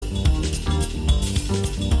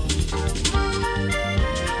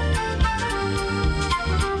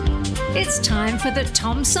It's time for the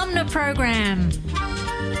Tom Sumner Program.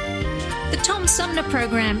 The Tom Sumner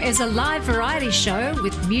Program is a live variety show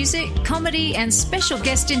with music, comedy, and special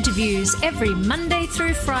guest interviews every Monday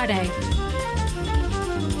through Friday.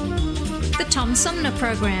 The Tom Sumner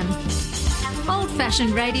Program.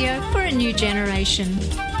 Old-fashioned radio for a new generation.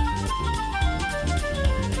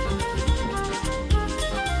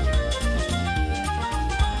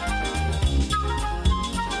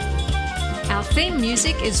 Our theme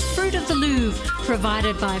music is Fruit of the Louvre,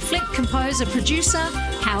 provided by Flint composer-producer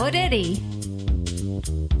Howard Eddy.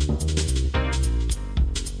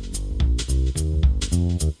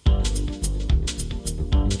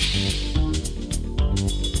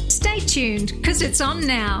 Stay tuned, because it's on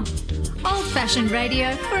now. Old-fashioned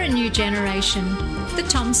radio for a new generation. The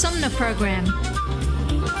Tom Sumner Program.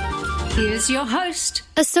 Here's your host.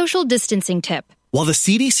 A social distancing tip. While the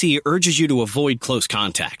CDC urges you to avoid close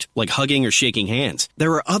contact, like hugging or shaking hands,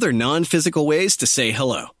 there are other non-physical ways to say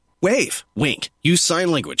hello. Wave, wink, use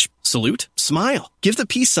sign language, salute, smile, give the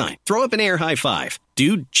peace sign, throw up an air high five,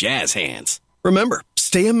 do jazz hands. Remember,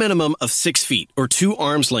 stay a minimum of 6 feet or 2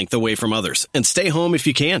 arms length away from others, and stay home if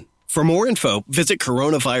you can. For more info, visit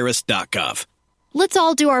coronavirus.gov. Let's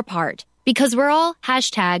all do our part, because we're all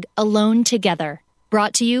 #AloneTogether.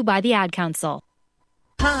 Brought to you by the Ad Council.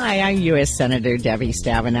 Hi, I'm U.S. Senator Debbie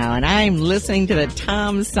Stabenow, and I'm listening to the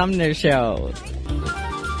Tom Sumner Show.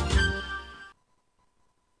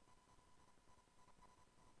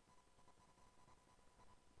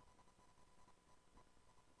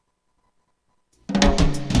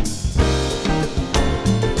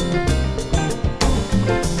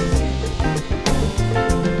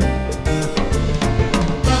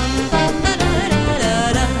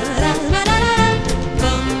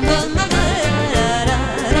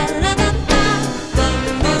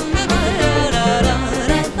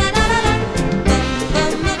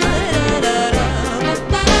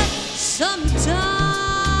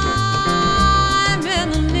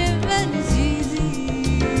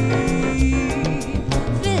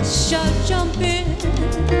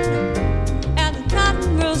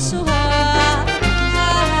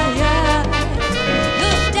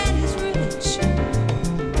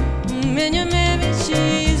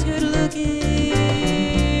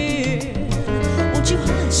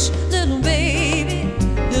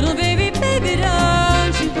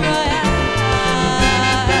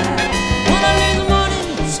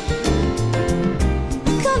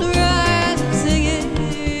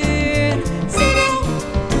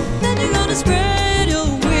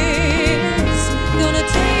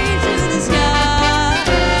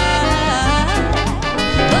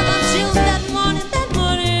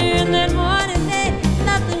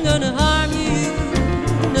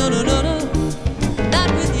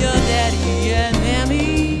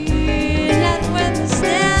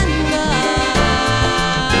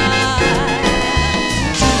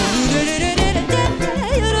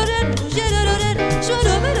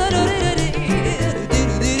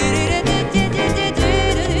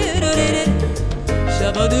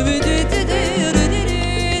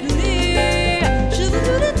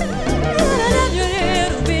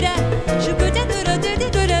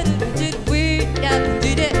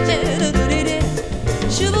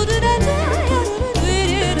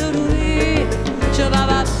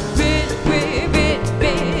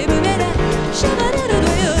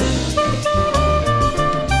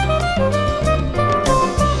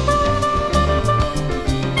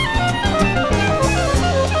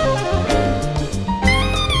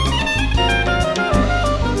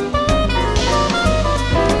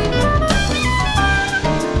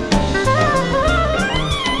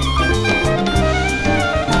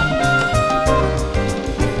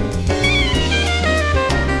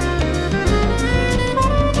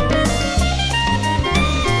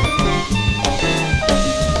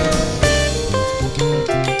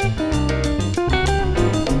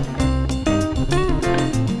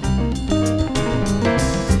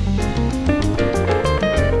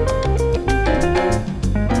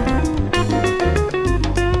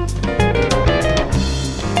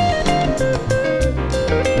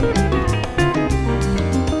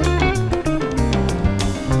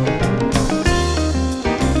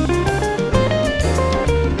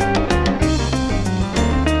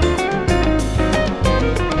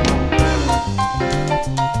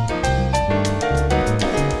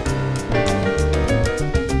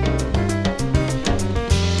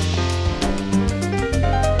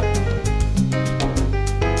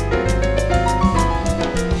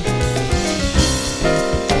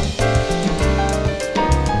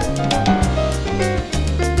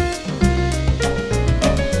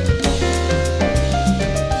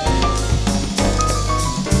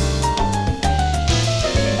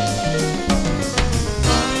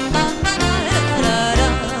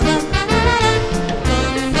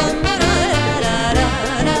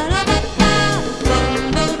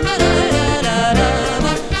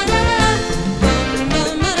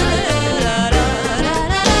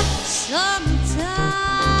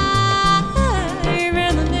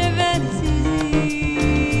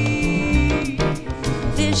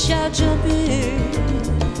 shall jump in.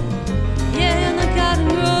 Yeah, and the cotton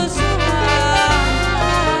grows so high.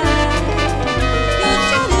 Your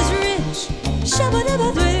daddy's rich,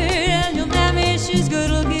 shabba-dabba-dwee, and your mammy, she's good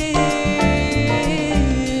looking.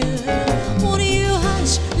 Won't you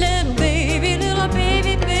hush, little baby,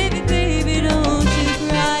 baby, baby, don't you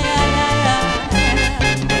cry.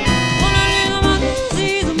 When I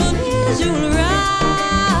hear the monkeys, you'll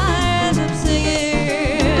rise up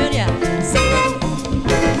singing. Yeah, sing it,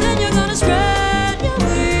 then you're gonna spread your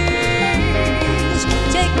wings,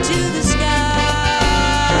 take to the sky.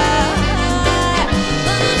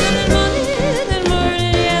 That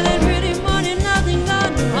morning, yeah, that pretty morning, nothing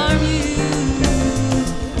gonna harm you.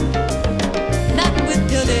 Not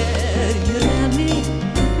with your daddy and me,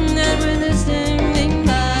 not when they're standing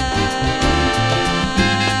by.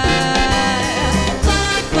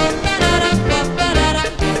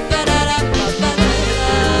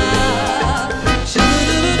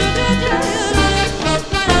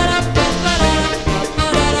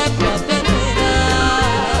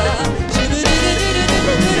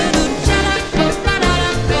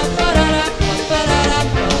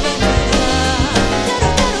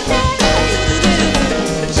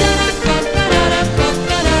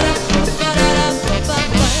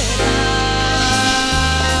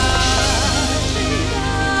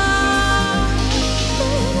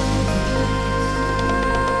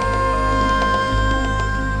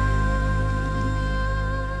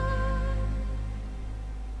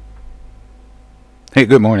 Hey,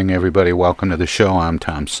 good morning, everybody. Welcome to the show. I'm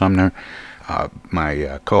Tom Sumner.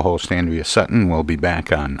 My co-host Andrea Sutton will be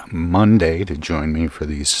back on Monday to join me for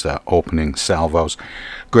these opening salvos.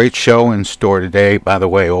 Great show in store today. By the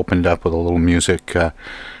way, opened up with a little music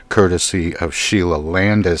courtesy of Sheila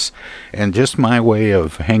Landis, and just my way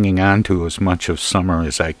of hanging on to as much of summer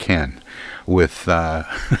as I can with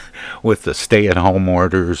with the stay-at-home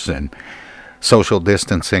orders and social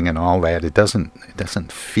distancing and all that. It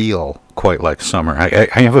doesn't feel quite like summer. I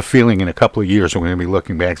have a feeling in a couple of years we're going to be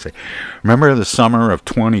looking back and say, remember the summer of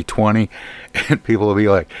 2020? And people will be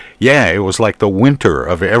like, yeah, it was like the winter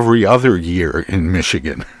of every other year in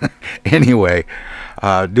Michigan. Anyway,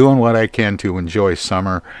 doing what I can to enjoy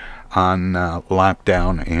summer on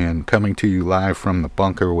lockdown, and coming to you live from the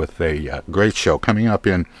bunker with a great show coming up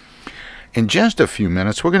in just a few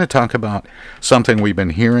minutes. We're going to talk about something we've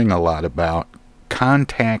been hearing a lot about,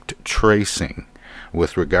 contact tracing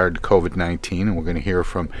with regard to COVID-19. And we're going to hear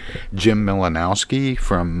from Jim Milanowski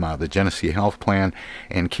from the Genesee Health Plan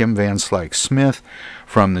and Kim VanSlyke Smith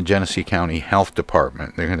from the Genesee County Health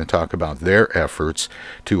Department. They're going to talk about their efforts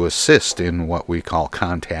to assist in what we call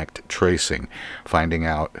contact tracing, finding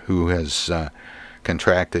out who has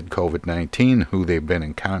contracted COVID-19, who they've been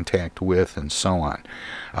in contact with, and so on.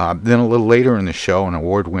 Then a little later in the show, an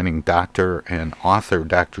award-winning doctor and author,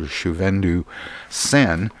 Dr. Shivendu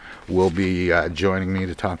Sen, will be joining me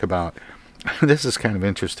to talk about, this is kind of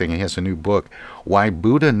interesting, he has a new book, Why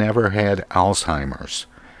Buddha Never Had Alzheimer's.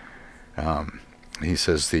 He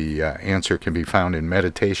says the answer can be found in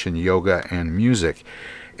meditation, yoga, and music.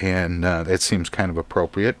 And that seems kind of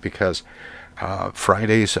appropriate because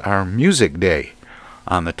Fridays are Music Day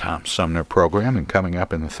on the Tom Sumner program, and coming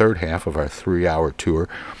up in the third half of our 3-hour tour.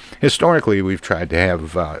 Historically, we've tried to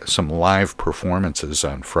have some live performances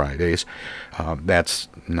on Fridays. That's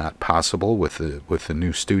not possible with the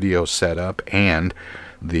new studio setup and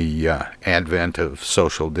the advent of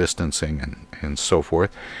social distancing and so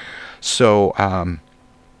forth. So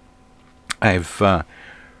I've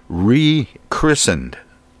rechristened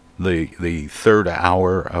the third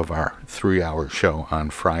hour of our 3-hour show on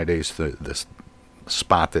Fridays, the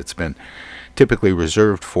spot that's been typically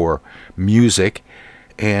reserved for music,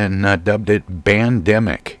 and dubbed it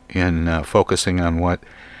Bandemic, in focusing on what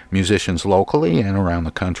musicians locally and around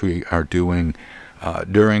the country are doing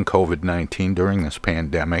during COVID-19, during this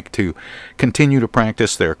pandemic, to continue to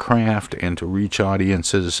practice their craft and to reach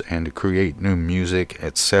audiences and to create new music,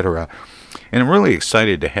 etc. And I'm really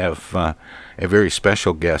excited to have a very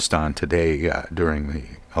special guest on today during the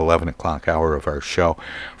 11 o'clock hour of our show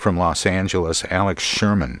from Los Angeles, Alex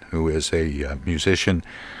Sherman, who is a musician,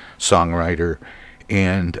 songwriter,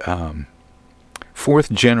 and fourth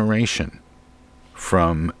generation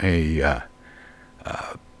from a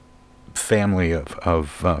family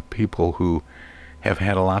of people who have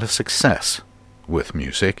had a lot of success with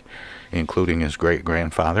music, including his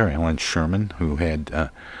great-grandfather, Alan Sherman, who had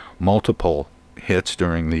multiple hits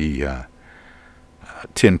during the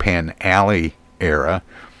Tin Pan Alley era,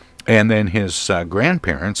 and then his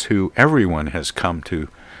grandparents, who everyone has come to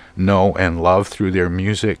know and love through their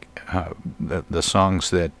music, the songs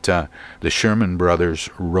that the Sherman brothers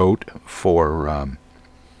wrote for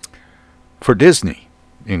for Disney,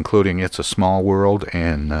 including It's a Small World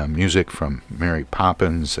and music from Mary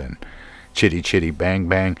Poppins and Chitty Chitty Bang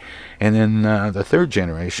Bang. And then the third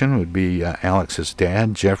generation would be Alex's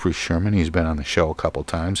dad, Jeffrey Sherman. He's been on the show a couple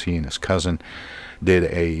times. He and his cousin did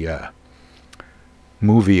a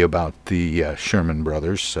movie about the Sherman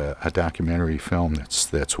brothers, a documentary film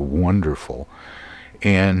that's wonderful.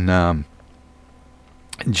 And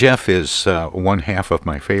Jeff is one half of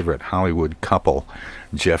my favorite Hollywood couple,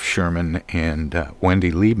 Jeff Sherman and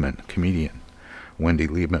Wendy Liebman, comedian Wendy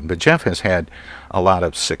Liebman. But Jeff has had a lot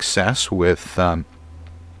of success with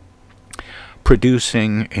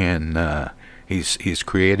producing, and he's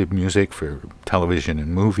created music for television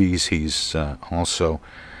and movies. He's also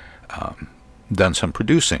done some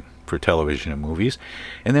producing for television and movies.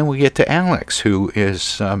 And then we get to Alex, who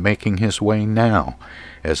is making his way now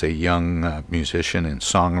as a young musician and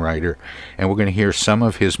songwriter. And we're going to hear some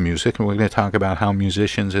of his music, and we're going to talk about how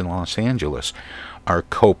musicians in Los Angeles are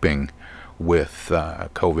coping with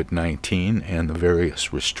COVID-19 and the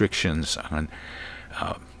various restrictions on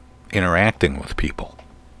interacting with people.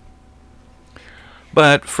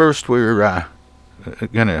 But first, we're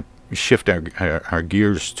going to shift our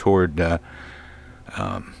gears toward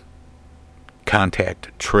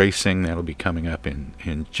contact tracing. That'll be coming up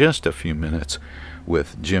in just a few minutes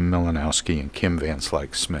with Jim Milanowski and Kim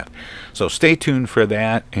VanSlyke Smith. So stay tuned for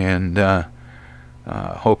that, and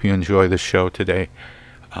hope you enjoy the show today.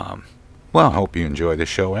 Well, I hope you enjoy the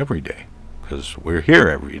show every day, because we're here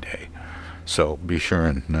every day. So be sure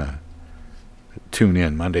and tune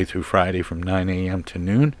in Monday through Friday from 9 a.m. to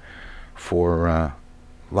noon for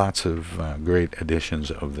lots of great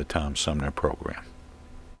editions of the Tom Sumner program.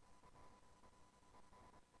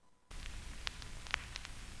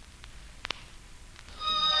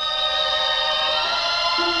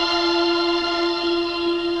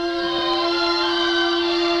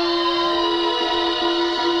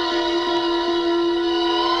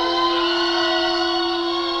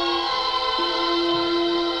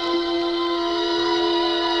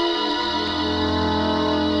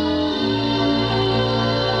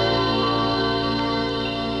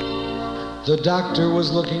 The doctor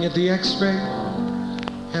was looking at the x-ray,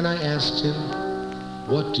 and I asked him,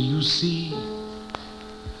 "What do you see?"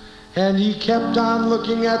 And he kept on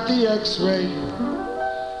looking at the x-ray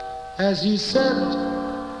as he said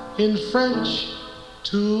in French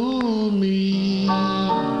to me,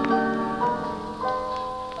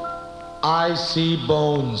 "I see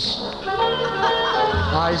bones.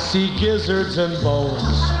 I see gizzards and bones,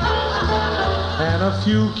 and a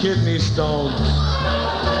few kidney stones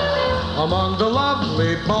among the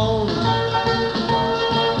lovely bones.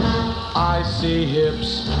 I see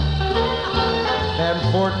hips and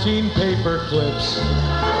 14 paper clips,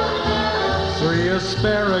 3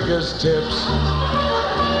 asparagus tips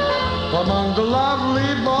among the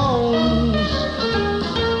lovely bones.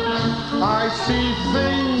 I see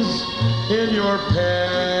things in your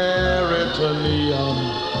peritoneum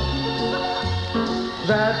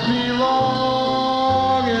that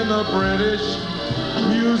belong in the British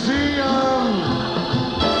Museum.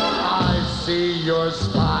 I see your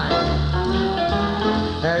spine,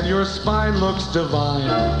 and your spine looks divine.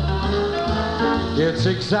 It's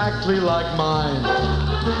exactly like mine.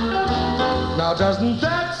 Now doesn't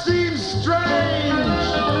that seem strange?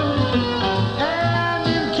 And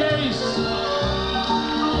in case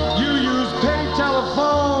you use pay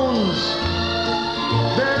telephones,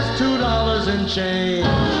 there's $2 in change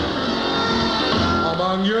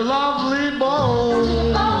among your lovely bones.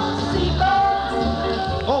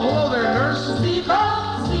 Oh, hello there, nurse.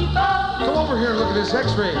 Come over here and look at this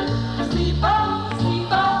x-ray.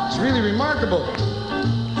 It's really remarkable.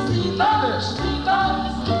 Look at this.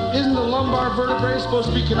 Isn't the lumbar vertebrae supposed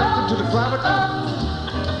to be connected to the clavicle?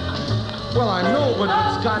 Well, I know, but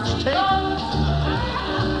it's Scotch tape.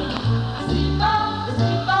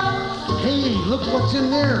 Hey, look what's in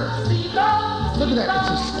there. Look at that,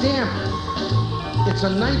 it's a stamp. It's a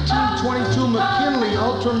 1922 McKinley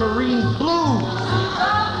Ultramarine Blue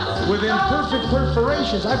with imperfect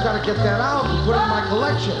perforations. I've got to get that out and put it in my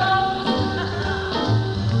collection.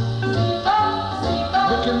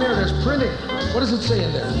 Look in there, there's printing. What does it say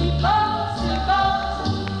in there?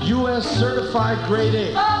 U.S. Certified Grade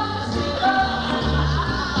A.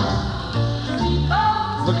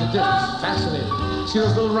 Look at this, it's fascinating. See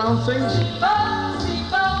those little round things?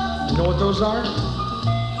 You know what those are?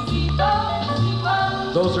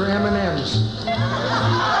 Those are M&Ms.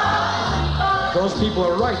 Those people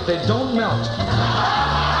are right. They don't melt.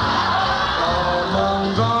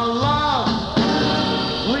 Among the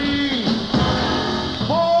lovely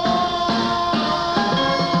bones.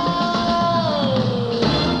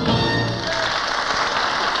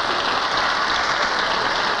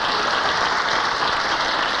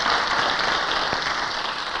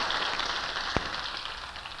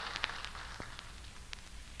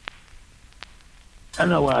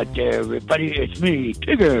 Hello out there, everybody. It's me,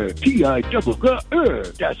 Tigger. T-I-double-G-R.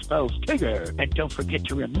 That spells Tigger. And don't forget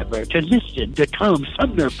to remember to listen to Tom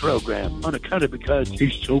Sumner program on account of because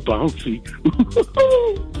he's so bouncy.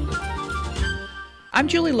 I'm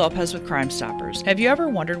Julie Lopez with Crime Stoppers. Have you ever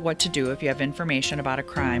wondered what to do if you have information about a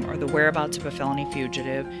crime or the whereabouts of a felony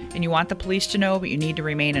fugitive and you want the police to know but you need to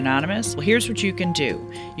remain anonymous? Well, here's what you can do.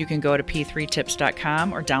 You can go to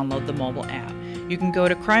p3tips.com or download the mobile app. You can go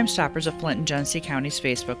to Crime Stoppers of Flint and Genesee County's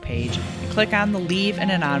Facebook page and click on the Leave an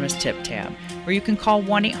Anonymous Tip tab, or you can call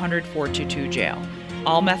 1-800-422-JAIL.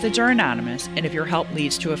 All methods are anonymous, and if your help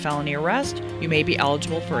leads to a felony arrest, you may be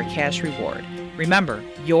eligible for a cash reward. Remember,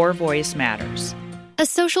 your voice matters. A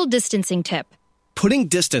social distancing tip. Putting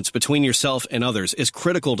distance between yourself and others is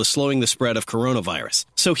critical to slowing the spread of coronavirus.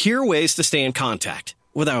 So here are ways to stay in contact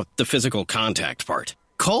without the physical contact part.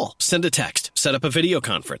 Call, send a text, set up a video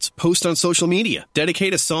conference, post on social media,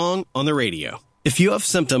 dedicate a song on the radio. If you have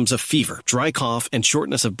symptoms of fever, dry cough, and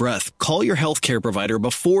shortness of breath, call your healthcare provider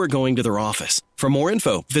before going to their office. For more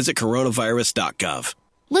info, visit coronavirus.gov.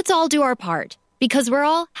 Let's all do our part, because we're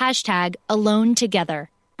all #alone together.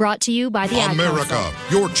 Brought to you by the Ad America,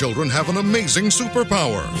 Council. your children have an amazing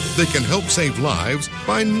superpower. They can help save lives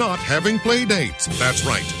by not having play dates. That's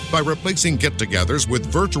right. By replacing get-togethers with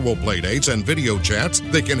virtual play dates and video chats,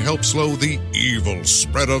 they can help slow the evil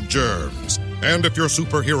spread of germs. And if your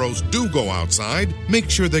superheroes do go outside, make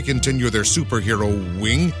sure they continue their superhero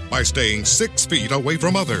wing by staying 6 feet away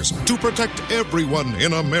from others to protect everyone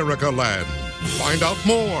in America land. Find out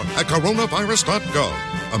more at coronavirus.gov.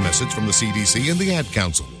 A message from the CDC and the Ad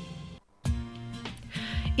Council.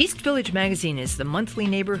 East Village Magazine is the monthly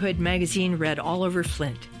neighborhood magazine read all over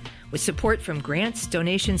Flint. With support from grants,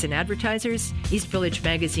 donations, and advertisers, East Village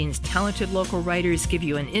Magazine's talented local writers give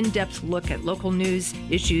you an in-depth look at local news,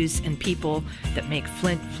 issues, and people that make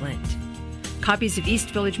Flint, Flint. Copies of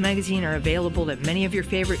East Village Magazine are available at many of your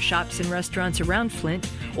favorite shops and restaurants around Flint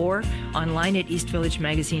or online at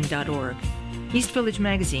eastvillagemagazine.org. East Village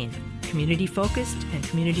Magazine, community-focused and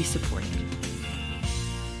community-supported.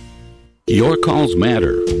 Your calls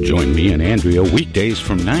matter. Join me and Andrea weekdays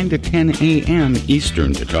from 9 to 10 a.m.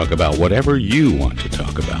 Eastern to talk about whatever you want to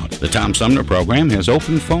talk about. The Tom Sumner program has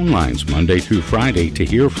open phone lines Monday through Friday to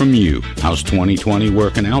hear from you. How's 2020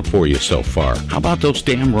 working out for you so far? How about those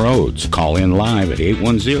damn roads? Call in live at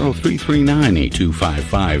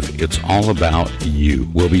 810-339-8255. It's all about you.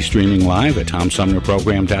 We'll be streaming live at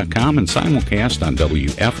TomSumnerProgram.com and simulcast on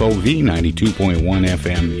WFOV 92.1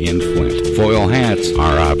 FM in Flint. Foil hats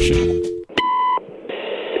are optional.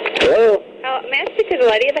 Hello? May I speak to the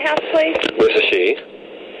lady of the house, please? This is she.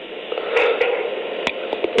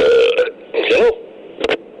 Hello?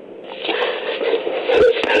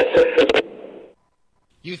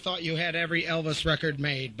 You thought you had every Elvis record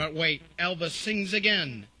made, but wait, Elvis sings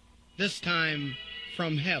again. This time,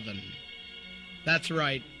 from heaven. That's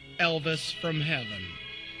right, Elvis from heaven.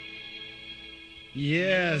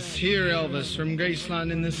 Yes, hear Elvis from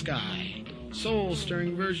Graceland in the Sky.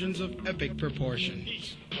 Soul-stirring versions of epic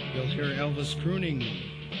proportions. You'll hear Elvis crooning,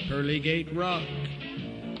 Pearly Gate Rock,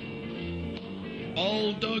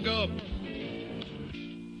 All Dug Up,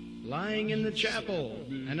 Lying in the Chapel,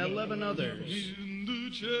 and 11 others.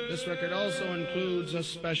 This record also includes a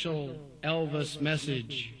special Elvis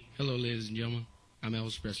message. Hello, ladies and gentlemen. I'm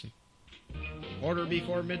Elvis Presley. Order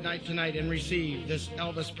before midnight tonight and receive this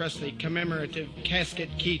Elvis Presley commemorative casket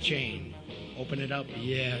keychain. Open it up,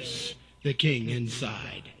 yes. The king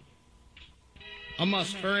inside. A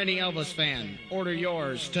must for any Elvis fan. Order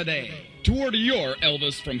yours today. To order your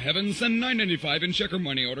Elvis from Heaven, send $9.95 in check or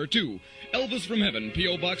money order to Elvis from Heaven,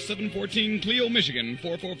 P.O. Box 714, Clio, Michigan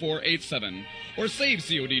 44487. Or save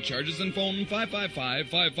COD charges and phone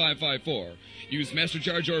 555-5554. Use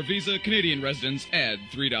MasterCharge or Visa. Canadian residents add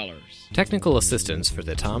 $3. Technical assistance for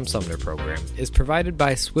the Tom Sumner program is provided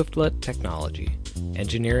by Swiftlet Technology.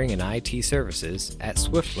 Engineering and IT services at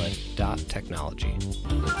swiftlet.technology.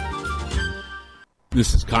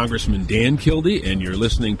 This is Congressman Dan Kildee, and you're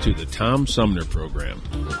listening to the Tom Sumner Program.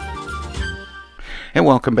 And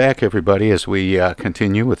welcome back, everybody, as we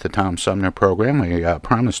continue with the Tom Sumner program. We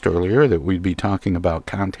promised earlier that we'd be talking about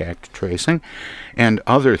contact tracing and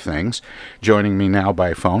other things. Joining me now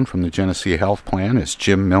by phone from the Genesee Health Plan is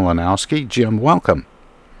Jim Milanowski. Jim, welcome.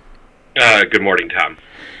 Good morning, Tom.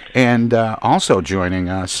 And also joining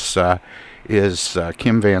us is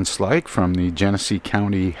Kim VanSlyke from the Genesee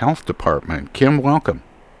County Health Department. Kim, welcome.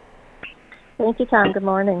 Thank you, Tom. Good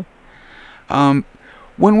morning.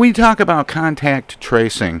 When we talk about contact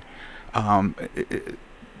tracing, can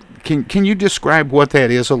you describe what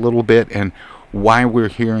that is a little bit and why we're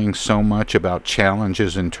hearing so much about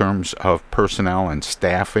challenges in terms of personnel and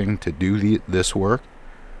staffing to do this work?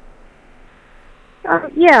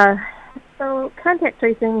 Yeah. So contact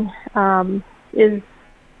tracing is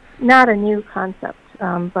not a new concept,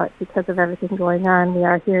 but because of everything going on, we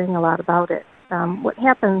are hearing a lot about it. What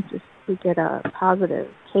happens is we get a positive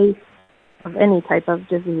case of any type of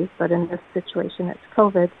disease, but in this situation it's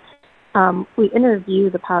COVID. We interview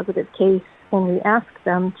the positive case and we ask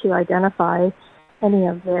them to identify any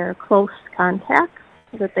of their close contacts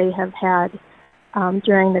that they have had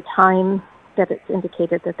during the time that it's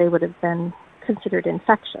indicated that they would have been considered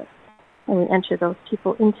infectious. And we enter those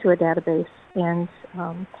people into a database and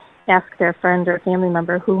ask their friend or family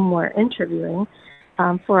member whom we're interviewing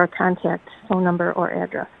for a contact phone number or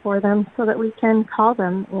address for them so that we can call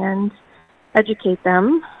them and educate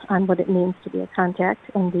them on what it means to be a contact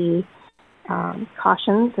and the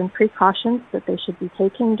cautions and precautions that they should be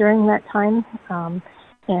taking during that time,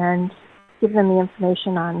 and give them the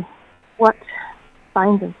information on what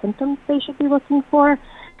signs and symptoms they should be looking for.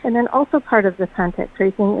 And then also part of the contact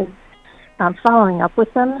tracing is following up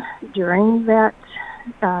with them during that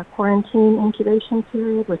quarantine incubation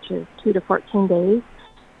period, which is 2 to 14 days.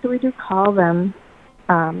 So we do call them,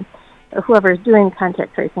 whoever is doing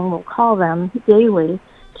contact tracing will call them daily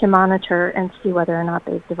to monitor and see whether or not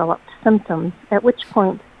they've developed symptoms, at which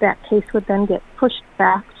point that case would then get pushed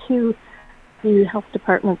back to the health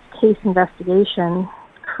department's case investigation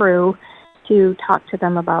crew to talk to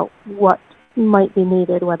them about what might be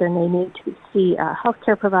needed, whether they need to see a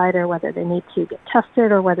healthcare provider, whether they need to get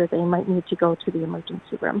tested, or whether they might need to go to the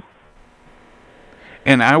emergency room.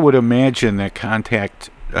 And I would imagine that contact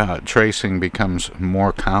tracing becomes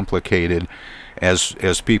more complicated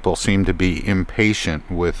as people seem to be impatient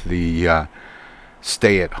with the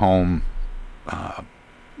stay-at-home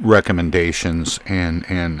recommendations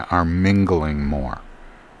and are mingling more.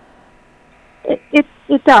 It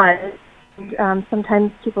does.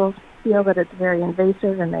 Sometimes people feel that it's very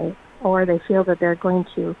invasive, and they feel that they're going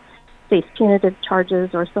to face punitive charges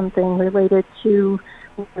or something related to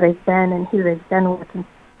where they've been and who they've been with, and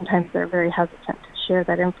sometimes they're very hesitant to share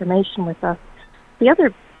that information with us. The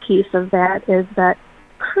other piece of that is that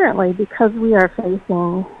currently, because we are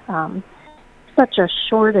facing such a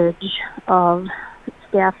shortage of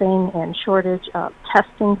staffing and shortage of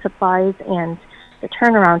testing supplies and the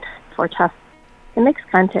turnaround for tests, it makes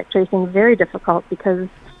contact tracing very difficult, because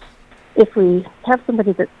if we have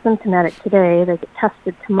somebody that's symptomatic today, they get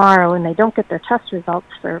tested tomorrow, and they don't get their test results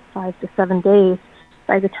for 5 to 7 days,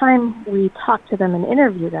 by the time we talk to them and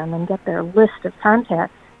interview them and get their list of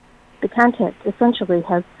contacts, the contact essentially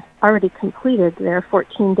has already completed their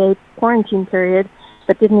 14-day quarantine period,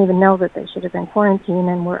 but didn't even know that they should have been quarantined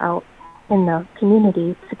and were out in the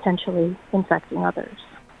community potentially infecting others.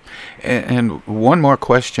 And one more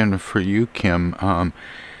question for you, Kim.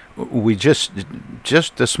 We just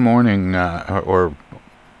this morning, or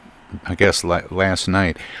I guess last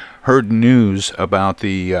night, heard news about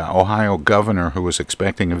the Ohio governor who was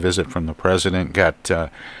expecting a visit from the president, got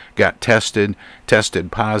tested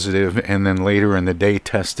positive, and then later in the day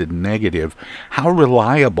tested negative. How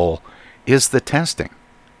reliable is the testing?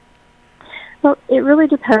 Well, it really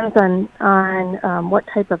depends on what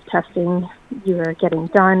type of testing you're getting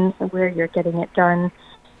done and where you're getting it done.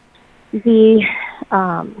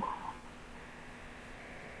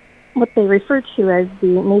 What they refer to as the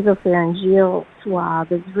nasopharyngeal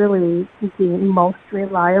swab is really the most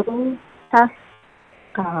reliable test,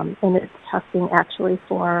 and it's testing actually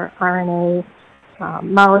for RNA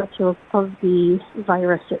molecules of the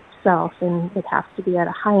virus itself, and it has to be at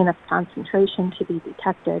a high enough concentration to be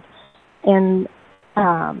detected. And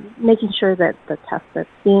making sure that the test that's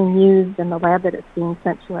being used and the lab that it's being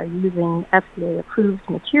sent to are using FDA-approved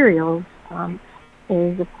materials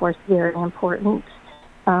is, of course, very important.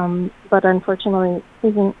 But unfortunately,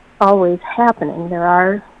 isn't always happening. There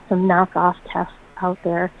are some knockoff tests out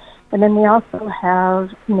there. And then we also have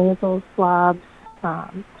nasal swabs.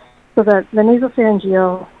 So the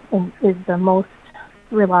nasopharyngeal is the most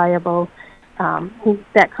reliable.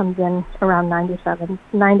 That comes in around 95 to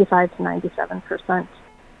 97%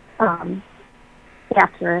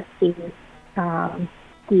 accuracy.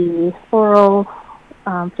 The oral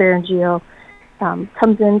pharyngeal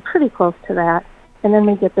comes in pretty close to that. And then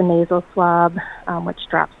we get the nasal swab, which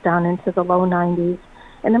drops down into the low 90s.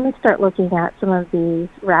 And then we start looking at some of these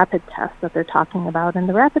rapid tests that they're talking about. And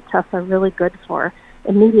the rapid tests are really good for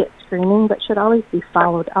immediate screening, but should always be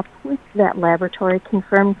followed up with that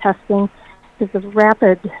laboratory-confirmed testing, because the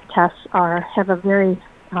rapid tests have a very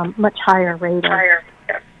much higher rate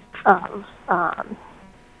of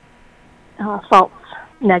false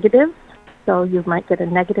negatives So you might get a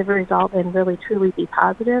negative result and really truly be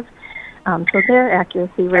positive. So their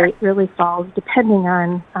accuracy rate really falls, depending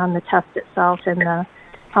on the test itself and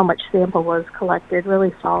how much sample was collected,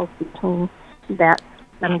 really falls between that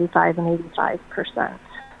 75 and 85%.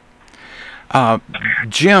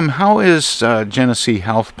 Jim, how is Genesee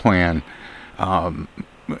Health Plan,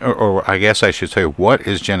 or I guess I should say, what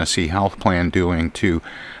is Genesee Health Plan doing to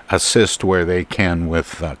assist where they can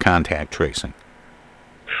with contact tracing?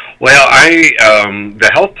 Well,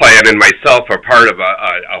 the health plan and myself are part of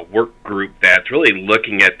a work group that's really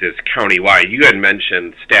looking at this countywide. You had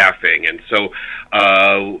mentioned staffing, and so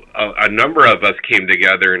a number of us came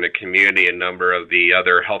together in the community, a number of the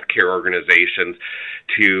other healthcare organizations,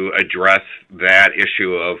 to address that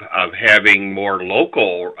issue of having more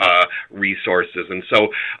local resources. And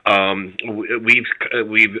so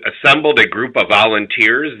we've assembled a group of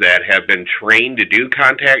volunteers that have been trained to do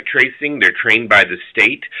contact tracing. They're trained by the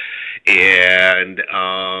state, and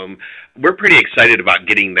we're pretty excited about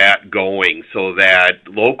getting that going so that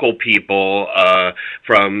local people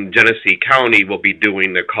from Genesee County will be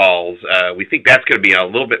doing the calls. We think that's going to be a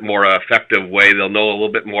little bit more effective way. They'll know a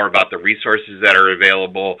little bit more about the resources that are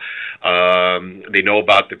available. They know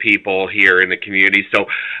about the people here in the community. So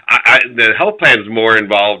the health plan is more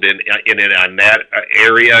involved in it on that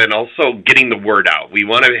area, and also getting the word out. We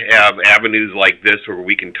want to have avenues like this where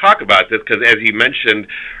we can talk about this, because as you mentioned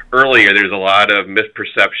earlier, there's a lot of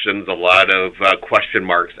misperceptions, a lot of question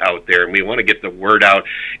marks out there, and we want to get the word out.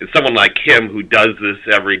 And someone like Kim, who does this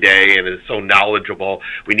every day and is so knowledgeable,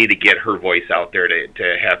 we need to get her voice out there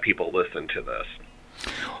to have people listen to this.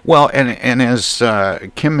 Well, and as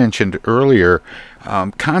Kim mentioned earlier,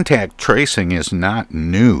 contact tracing is not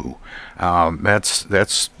new.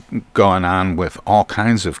 That's gone on with all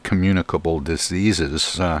kinds of communicable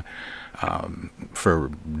diseases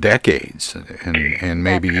for decades, and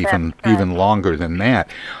maybe even longer than that.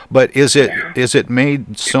 But is it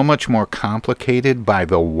made so much more complicated by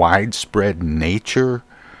the widespread nature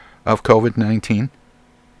of COVID-19?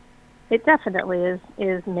 It definitely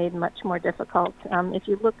is made much more difficult. If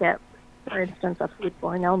you look at, for instance, a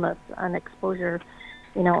foodborne illness, an exposure,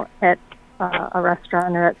 at a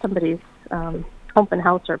restaurant or at somebody's open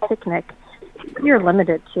house or picnic, you're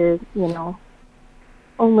limited to,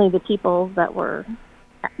 only the people that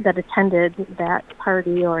attended that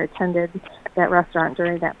party or attended that restaurant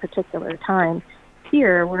during that particular time.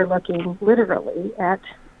 Here, we're looking literally at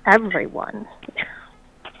everyone.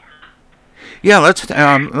 Yeah,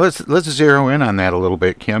 let's zero in on that a little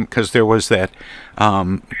bit, Kim, because there was that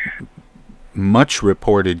much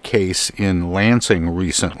reported case in Lansing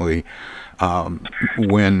recently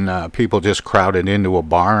when people just crowded into a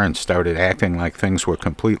bar and started acting like things were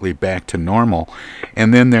completely back to normal.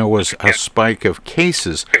 And then there was a spike of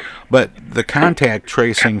cases. But the contact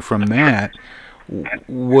tracing from that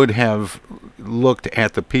would have looked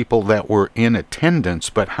at the people that were in attendance,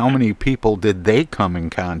 but how many people did they come in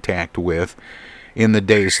contact with in the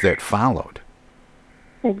days that followed?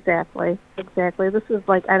 Exactly. This is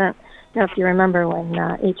like, I don't know if you remember when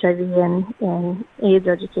HIV and AIDS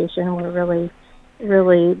education were really,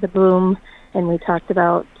 really the boom, and we talked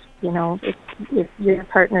about, if you're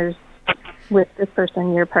partners with this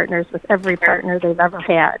person, you're partners with every partner they've ever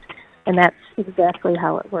had, and that's exactly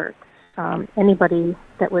how it works. Anybody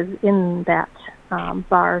that was in that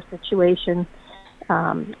bar situation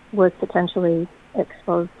was potentially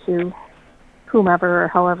exposed to whomever or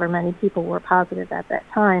however many people were positive at that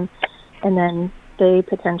time, and then they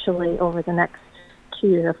potentially, over the next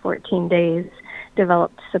 2 to 14 days,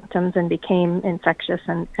 developed symptoms and became infectious,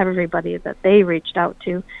 and everybody that they reached out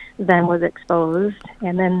to then was exposed,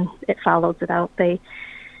 and then it follows it out. They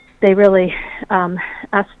really, on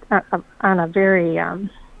a very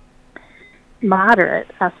moderate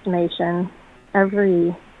estimation,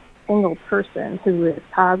 every single person who is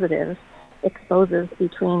positive exposes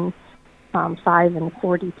between 5 and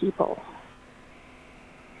 40 people.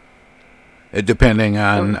 Depending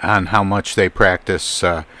on how much they practice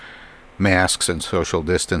masks and social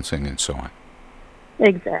distancing and so on.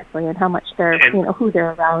 Exactly, and how much they're, who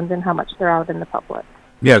they're around and how much they're out in the public.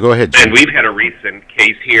 Yeah, go ahead, Jim. And we've had a recent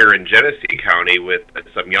case here in Genesee County with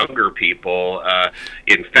some younger people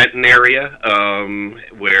in Fenton area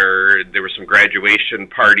where there were some graduation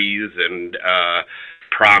parties and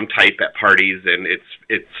prom type at parties, and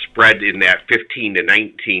it's spread in that 15 to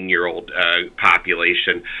 19-year-old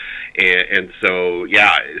population. And so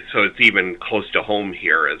it's even close to home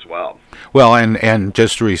here as well. Well, and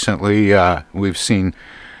just recently we've seen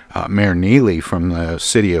Mayor Neely from the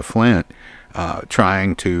city of Flint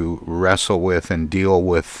trying to wrestle with and deal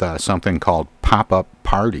with something called pop-up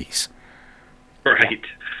parties. Right.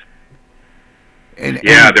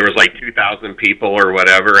 There was like 2,000 people or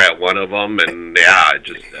whatever at one of them, and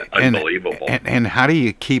just unbelievable. And how do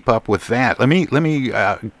you keep up with that? Let me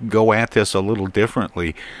go at this a little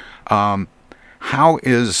differently. How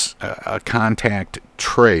is a contact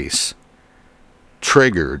trace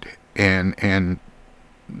triggered, and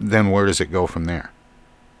then where does it go from there?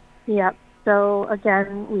 Yep. So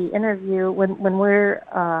again, we interview when we're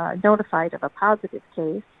notified of a positive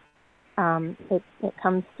case. It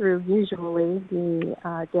comes through usually the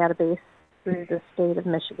database through the state of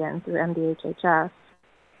Michigan, through MDHHS,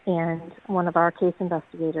 and one of our case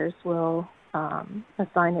investigators will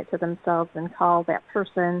assign it to themselves and call that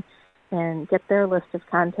person and get their list of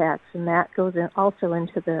contacts, and that goes also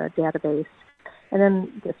into the database. And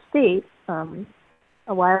then the state,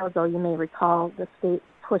 a while ago, you may recall, the state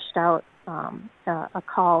pushed out a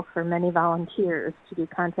call for many volunteers to do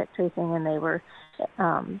contact tracing, and they were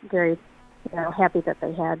very happy that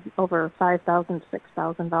they had over 5,000,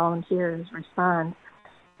 6,000 volunteers respond.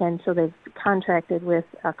 And so they've contracted with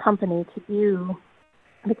a company to do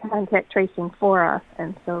the contact tracing for us.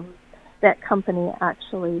 And so that company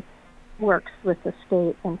actually works with the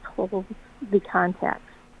state and pulls the contact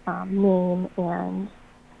name and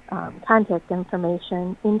contact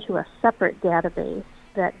information into a separate database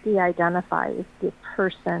that de-identifies the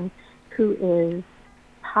person who is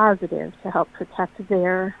positive to help protect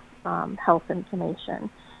their health information.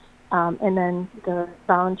 And then the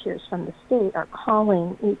volunteers from the state are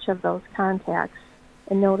calling each of those contacts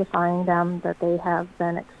and notifying them that they have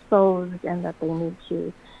been exposed and that they need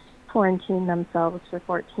to quarantine themselves for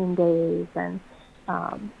 14 days, and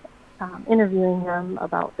interviewing them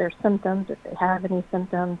about their symptoms, if they have any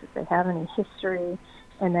symptoms, if they have any history,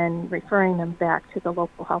 and then referring them back to the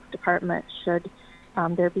local health department should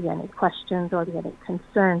there be any questions or be any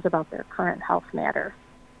concerns about their current health matter.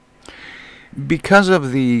 Because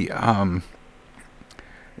of the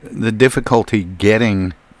difficulty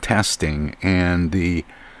getting testing and the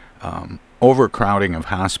overcrowding of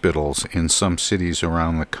hospitals in some cities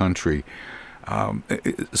around the country,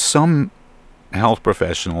 some health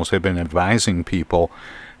professionals have been advising people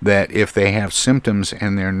that if they have symptoms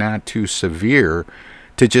and they're not too severe,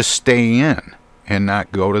 to just stay in and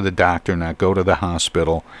not go to the doctor, not go to the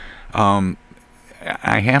hospital.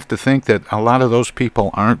 I have to think that a lot of those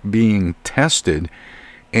people aren't being tested,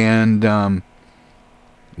 and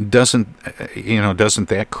doesn't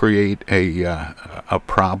that create a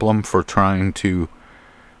problem for trying to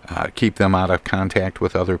keep them out of contact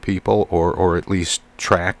with other people, or at least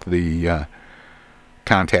track the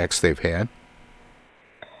contacts they've had?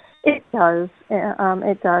 It does.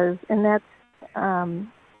 It does, and that's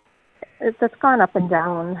gone up and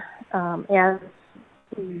down as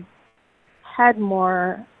we had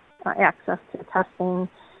more access to testing.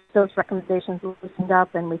 Those recommendations loosened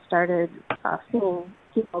up, and we started seeing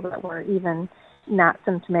people that were even not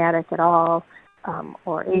symptomatic at all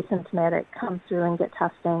or asymptomatic come through and get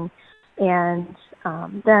testing. And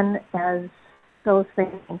then as those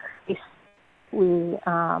things increased, we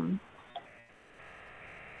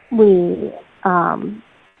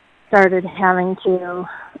started having to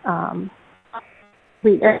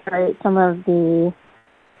reiterate some of the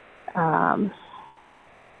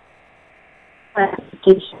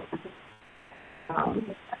classifications.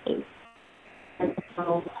 And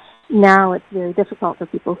so now it's very difficult for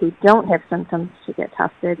people who don't have symptoms to get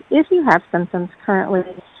tested. If you have symptoms currently,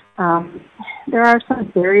 there are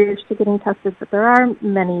some barriers to getting tested, but there are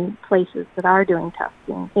many places that are doing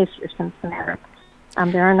testing if you're symptomatic.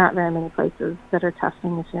 There are not very many places that are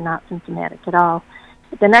testing if you're not symptomatic at all.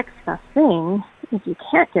 The next best thing, if you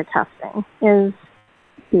can't get testing, is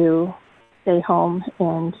to stay home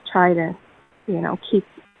and try to, keep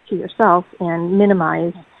to yourself and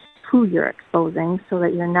minimize who you're exposing so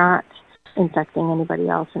that you're not infecting anybody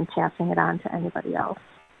else and passing it on to anybody else.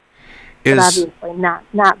 But obviously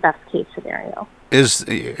not best case scenario. Is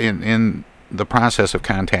in the process of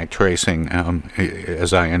contact tracing,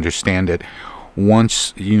 as I understand it,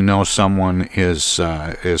 once you know someone is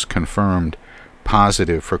confirmed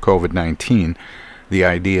positive for COVID-19, the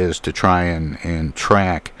idea is to try and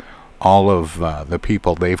track all of the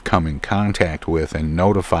people they've come in contact with and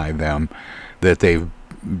notify them that they've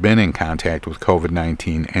been in contact with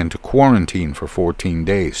COVID-19 and to quarantine for 14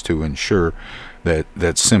 days to ensure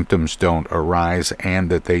that symptoms don't arise and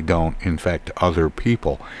that they don't infect other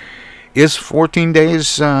people. Is 14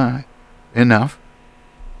 days enough?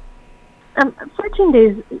 14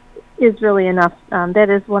 days is really enough. That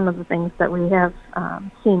is one of the things that we have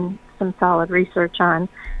seen some solid research on,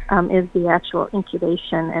 is the actual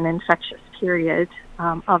incubation and infectious period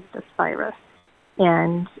of this virus.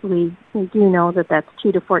 And we do know that that's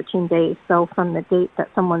 2 to 14 days. So from the date that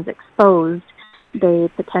someone's exposed, they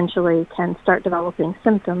potentially can start developing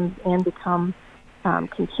symptoms and become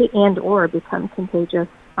become contagious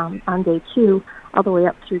on day 2 all the way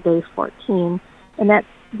up through day 14. And that's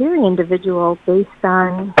very individual based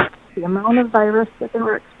on the amount of virus that they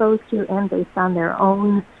were exposed to and based on their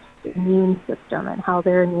own immune system and how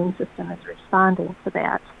their immune system is responding to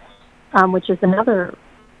that, which is another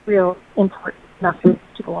real important message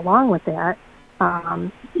to go along with that.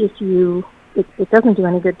 It doesn't do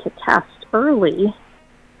any good to test early,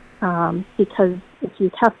 because if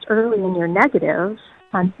you test early and you're negative,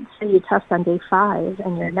 say you test on day 5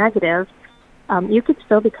 and you're negative, you could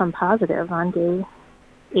still become positive on day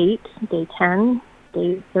 8, day 10,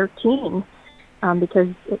 day 13, because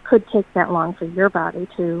it could take that long for your body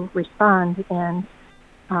to respond and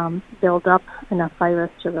build up enough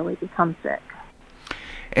virus to really become sick.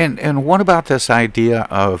 And what about this idea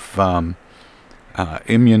of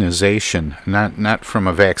immunization, not from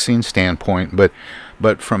a vaccine standpoint,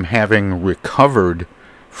 but from having recovered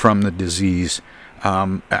from the disease?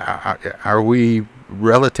 Are we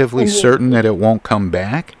relatively certain that it won't come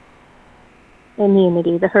back?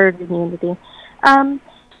 Immunity, the herd immunity.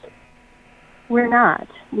 We're not.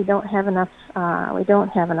 We don't have enough. We don't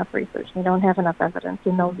have enough research. We don't have enough evidence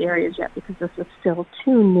in those areas yet because this is still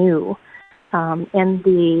too new. And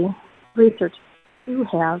the research we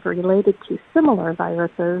have related to similar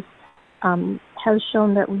viruses has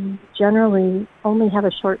shown that we generally only have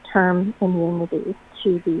a short-term immunity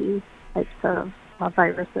to these types of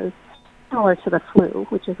viruses, similar to the flu,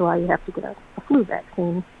 which is why you have to get a flu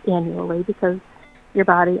vaccine annually, because your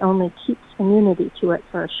body only keeps immunity to it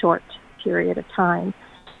for a short period of time.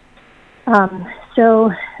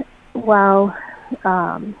 So while,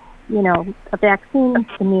 a vaccine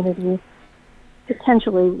immunity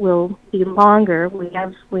potentially will be longer, we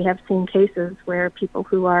have seen cases where people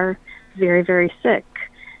who are very, very sick,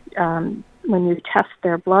 when you test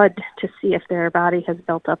their blood to see if their body has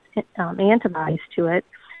built up antibodies to it,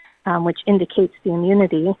 which indicates the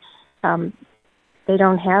immunity, they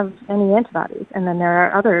don't have any antibodies. And then there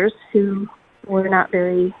are others who may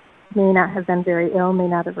not have been very ill, may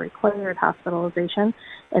not have required hospitalization,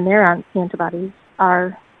 and their antibodies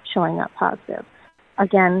are showing up positive.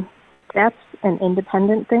 Again, that's an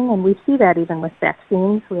independent thing, and we see that even with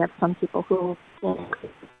vaccines. We have some people who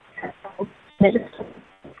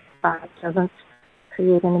doesn't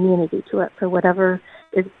create an immunity to it for whatever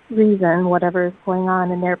reason, whatever is going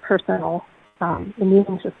on in their personal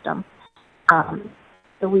immune system.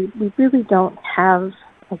 So we really don't have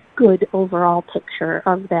a good overall picture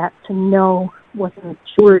of that to know what the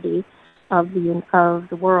majority of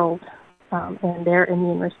the world and their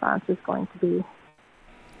immune response is going to be.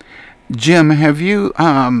 Jim, have you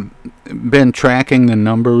been tracking the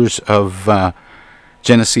numbers of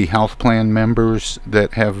Genesee Health Plan members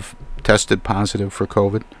that have tested positive for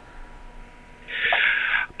COVID?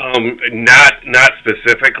 Not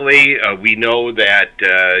specifically. We know that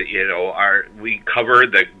we cover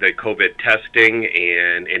the COVID testing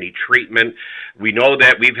and any treatment. We know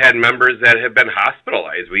that we've had members that have been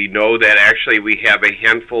hospitalized. We know that actually we have a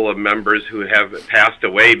handful of members who have passed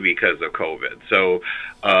away because of COVID. So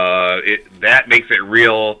that makes it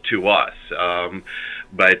real to us. I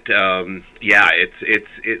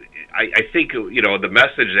think the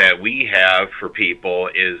message that we have for people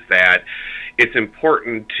is that it's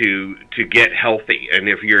important to get healthy, and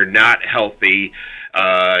if you're not healthy,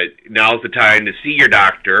 now's the time to see your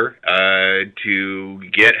doctor to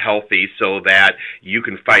get healthy so that you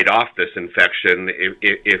can fight off this infection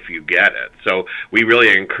if you get it. So we really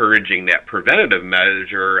are encouraging that preventative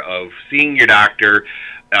measure of seeing your doctor,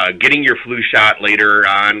 getting your flu shot later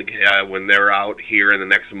on when they're out here in the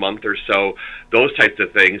next month or so, those types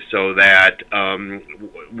of things, so that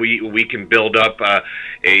we can build up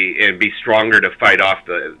and be stronger to fight off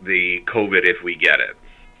the COVID if we get it.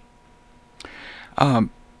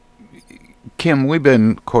 Kim, we've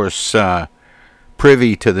been, of course,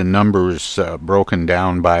 privy to the numbers broken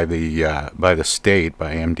down by the state,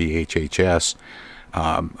 by MDHHS,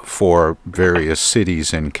 for various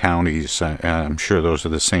cities and counties. I'm sure those are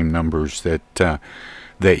the same numbers that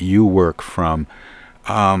you work from.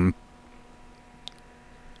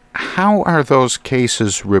 How are those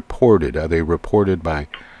cases reported? Are they reported by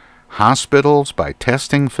hospitals, by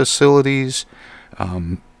testing facilities?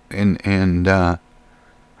 And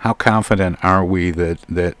how confident are we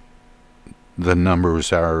that the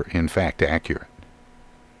numbers are in fact accurate?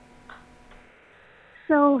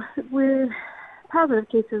 So positive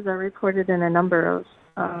cases are reported in a number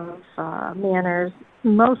of manners,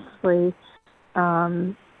 mostly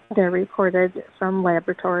they're reported from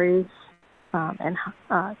laboratories,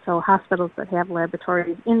 so hospitals that have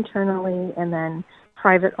laboratories internally, and then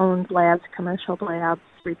private-owned labs, commercial labs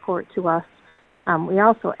report to us. We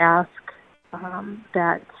also ask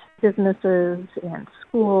that businesses and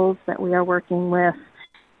schools that we are working with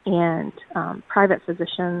and private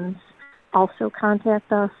physicians also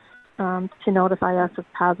contact us to notify us of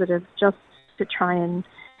positives, just to try and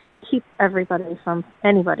keep anybody from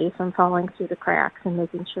falling through the cracks and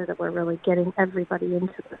making sure that we're really getting everybody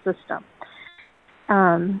into the system.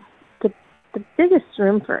 The biggest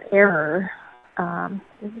room for error,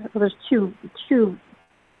 there's two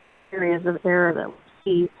areas of error that we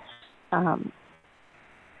see.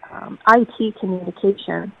 IT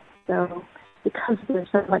communication. So because there's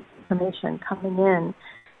so much information coming in,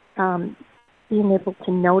 being able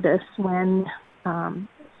to notice when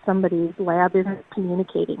somebody's lab isn't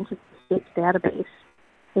communicating to the state's database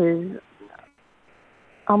is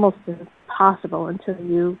almost impossible until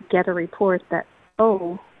you get a report that,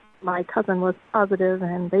 oh, my cousin was positive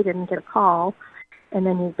and they didn't get a call, and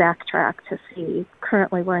then you backtrack to see.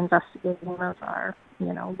 Currently, we're investigating one of our,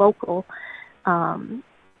 local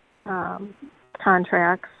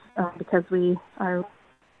contracts because we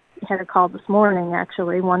had a call this morning,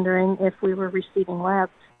 actually, wondering if we were receiving lab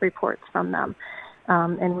reports from them.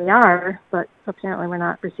 And we are, but apparently we're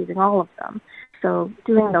not receiving all of them. So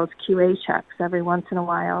doing those QA checks every once in a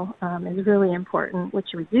while is really important,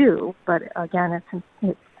 which we do. But again,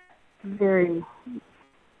 it's very,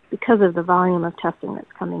 because of the volume of testing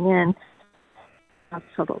that's coming in, it's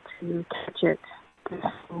possible to catch it the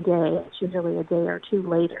same day. It's usually a day or two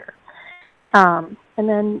later. And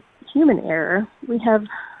then human error, we have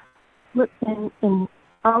in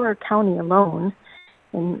our county alone,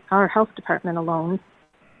 in our health department alone,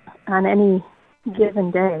 on any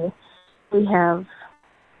given day, we have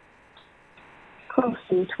close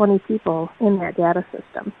to 20 people in that data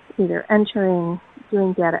system, either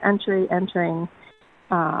doing data entry,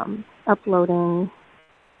 uploading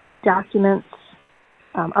documents,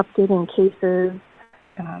 updating cases,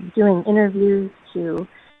 doing interviews to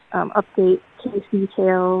update case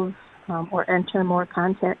details, or enter more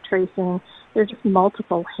contact tracing. There's just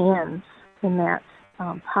multiple hands in that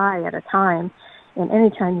pie at a time, and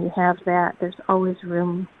anytime you have that, there's always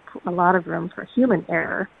a lot of room for human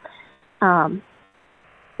error.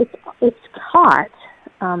 It's caught.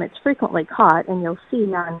 It's frequently caught, and you'll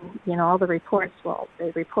see on all the reports. Well,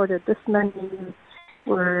 they reported this many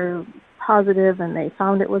were positive, and they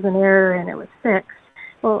found it was an error, and it was fixed.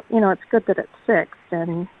 Well, it's good that it's fixed,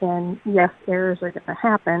 and yes, errors are going to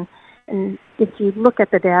happen. And if you look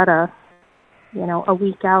at the data, a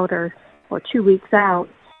week out or 2 weeks out,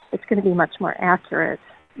 it's going to be much more accurate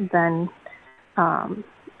than and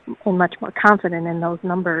much more confident in those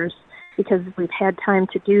numbers, because we've had time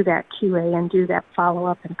to do that QA and do that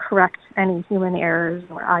follow-up and correct any human errors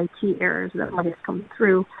or IT errors that might have come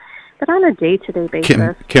through. But on a day-to-day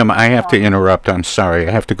basis... Kim, I have to interrupt. I'm sorry.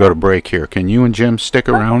 I have to go to break here. Can you and Jim stick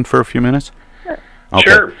around for a few minutes? Okay.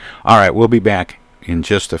 Sure. All right, we'll be back in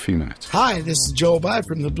just a few minutes. Hi, this is Joe By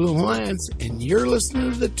from the Blue Hawaiians, and you're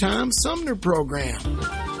listening to the Tom Sumner Program.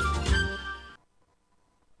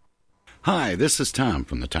 Hi, this is Tom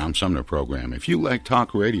from the Tom Sumner Program. If you like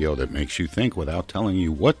talk radio that makes you think without telling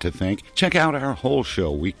you what to think, check out our whole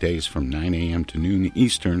show weekdays from 9 a.m. to noon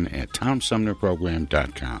Eastern at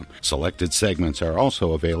TomSumnerProgram.com. Selected segments are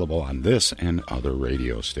also available on this and other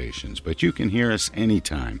radio stations, but you can hear us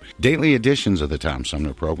anytime. Daily editions of the Tom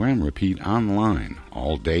Sumner Program repeat online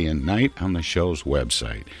all day and night on the show's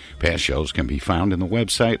website. Past shows can be found in the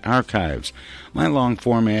website archives. My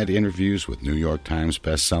long-format interviews with New York Times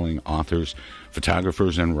best-selling authors,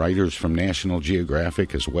 photographers, and writers from National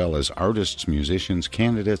Geographic, as well as artists, musicians,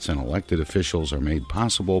 candidates, and elected officials, are made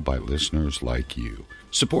possible by listeners like you.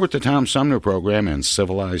 Support the Tom Sumner Program and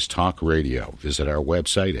Civilized Talk Radio. Visit our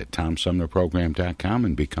website at TomSumnerProgram.com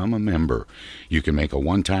and become a member. You can make a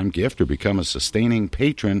one-time gift or become a sustaining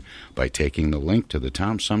patron by taking the link to the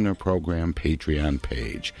Tom Sumner Program Patreon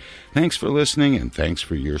page. Thanks for listening, and thanks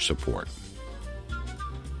for your support.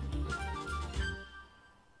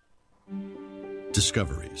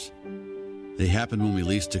 Discoveries. They happen when we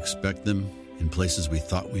least expect them, in places we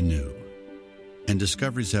thought we knew. And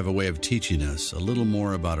discoveries have a way of teaching us a little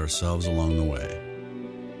more about ourselves along the way.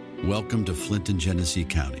 Welcome to Flint and Genesee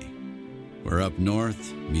County, where up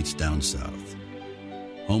north meets down south.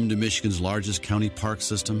 Home to Michigan's largest county park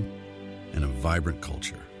system and a vibrant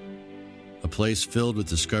culture. A place filled with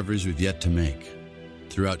discoveries we've yet to make,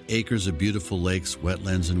 throughout acres of beautiful lakes,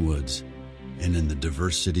 wetlands, and woods, and in the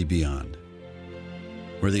diverse city beyond.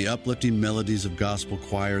 Where the uplifting melodies of gospel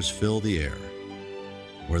choirs fill the air,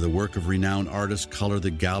 where the work of renowned artists color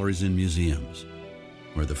the galleries and museums,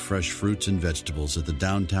 where the fresh fruits and vegetables at the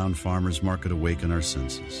downtown farmers market awaken our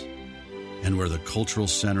senses, and where the cultural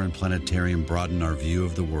center and planetarium broaden our view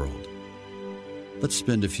of the world. Let's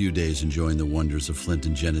spend a few days enjoying the wonders of Flint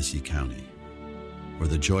and Genesee County, where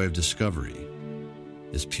the joy of discovery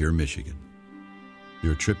is pure Michigan.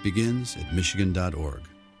 Your trip begins at michigan.org.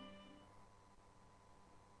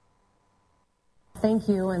 Thank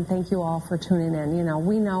you, and thank you all for tuning in. You know,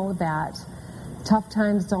 we know that tough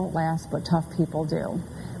times don't last, but tough people do.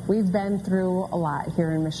 We've been through a lot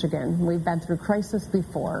here in Michigan. We've been through crisis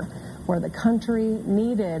before, where the country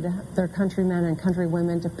needed their countrymen and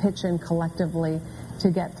countrywomen to pitch in collectively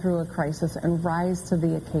to get through a crisis and rise to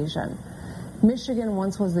the occasion. Michigan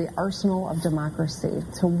once was the arsenal of democracy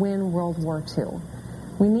to win World War II.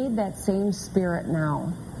 We need that same spirit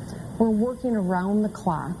now. We're working around the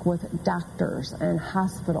clock with doctors and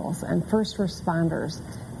hospitals and first responders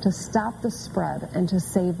to stop the spread and to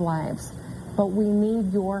save lives. But we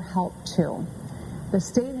need your help too. The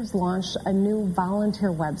state has launched a new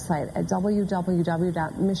volunteer website at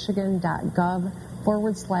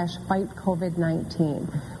www.michigan.gov/fight-COVID-19,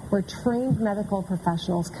 where trained medical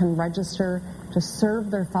professionals can register to serve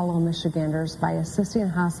their fellow Michiganders by assisting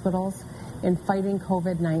hospitals in fighting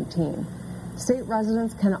COVID-19. State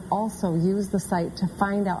residents can also use the site to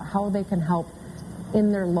find out how they can help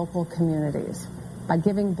in their local communities by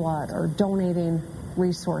giving blood or donating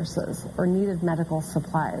resources or needed medical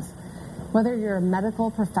supplies. Whether you're a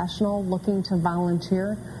medical professional looking to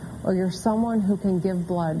volunteer or you're someone who can give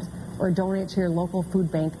blood or donate to your local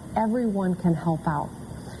food bank, everyone can help out.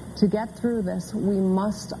 To get through this, we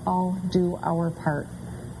must all do our part.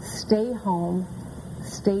 Stay home,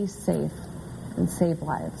 stay safe, and save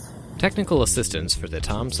lives. Technical assistance for the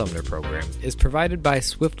Tom Sumner program is provided by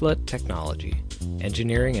Swiftlet Technology,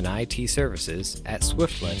 engineering and IT services at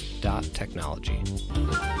swiftlet.technology.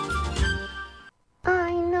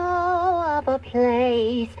 I know of a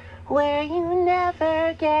place where you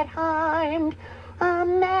never get harmed, a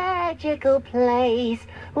magical place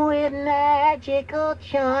with magical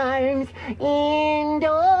charms,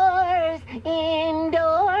 indoors,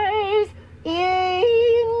 indoors,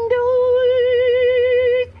 indoors.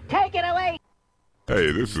 Take it away.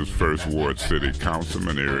 Hey, this is First Ward City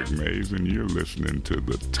Councilman Eric Mays, and you're listening to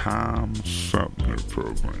the Tom Sumner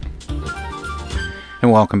program.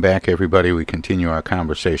 And welcome back, everybody. We continue our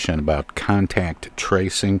conversation about contact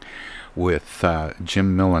tracing with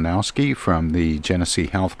Jim Milanowski from the Genesee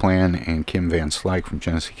Health Plan and Kim VanSlyke from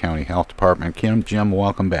Genesee County Health Department. Jim,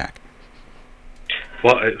 welcome back.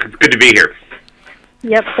 Well, it's good to be here.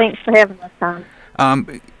 Yep, thanks for having us, Tom.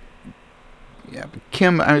 Yeah,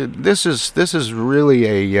 Kim, this is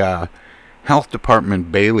really a health department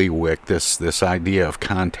bailiwick. This idea of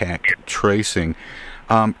contact tracing.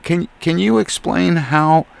 Can you explain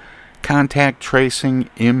how contact tracing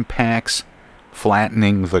impacts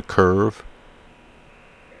flattening the curve?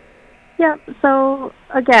 Yeah. So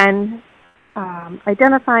again,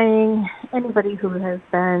 identifying anybody who has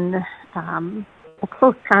been a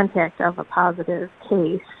close contact of a positive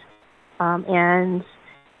case and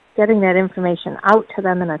getting that information out to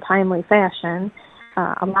them in a timely fashion,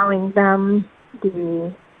 allowing them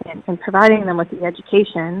and providing them with the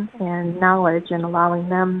education and knowledge and allowing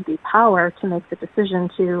them the power to make the decision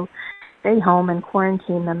to stay home and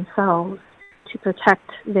quarantine themselves to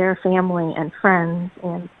protect their family and friends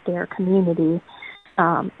and their community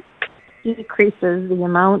decreases the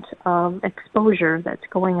amount of exposure that's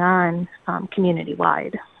going on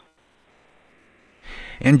community-wide.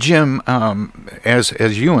 And Jim,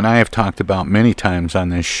 as you and I have talked about many times on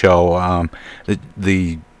this show,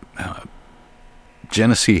 the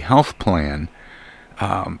Genesee Health Plan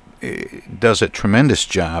does a tremendous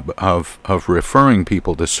job of referring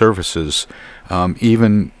people to services,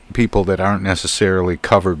 even people that aren't necessarily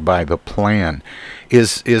covered by the plan.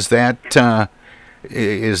 Is that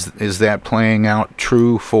playing out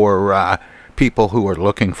true for people who are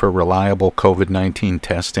looking for reliable COVID-19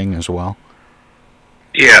 testing as well?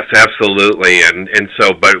 Yes, absolutely. And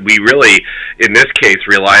so, but we really, in this case,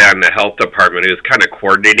 rely on the health department who's kind of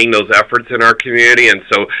coordinating those efforts in our community. And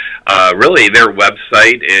so, really, their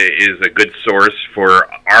website is a good source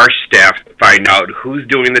for our staff to find out who's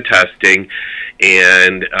doing the testing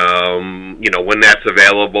and, when that's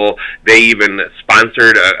available. They even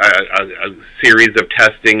sponsored a series of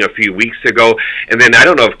testing a few weeks ago. And then I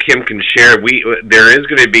don't know if Kim can share, there is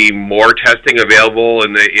going to be more testing available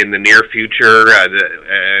in the near future.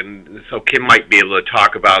 And so Kim might be able to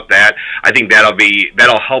talk about that. I think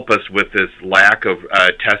that'll help us with this lack of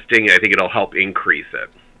testing. I think it'll help increase it.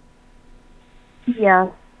 Yeah.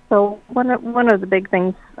 So one of the big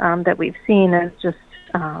things that we've seen is just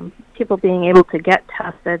people being able to get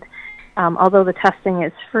tested. Although the testing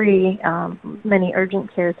is free, many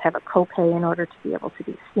urgent cares have a copay in order to be able to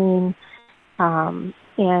be seen, and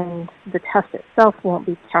the test itself won't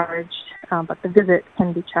be charged, but the visit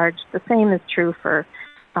can be charged. The same is true for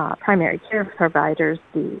primary care providers.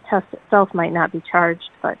 The test itself might not be charged,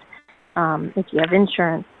 but if you have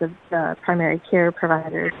insurance, the primary care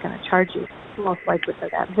provider is going to charge you most likely for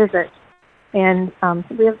that visit. And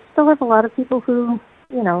we still have a lot of people who,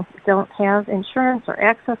 don't have insurance or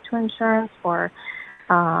access to insurance, or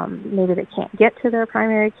maybe they can't get to their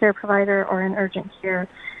primary care provider or in urgent care.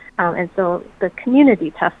 And so the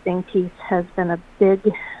community testing piece has been a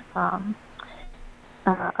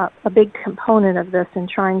big component of this in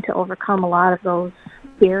trying to overcome a lot of those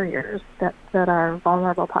barriers that our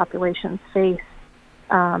vulnerable populations face.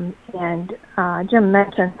 And Jim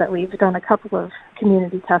mentioned that we've done a couple of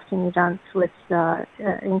community testing events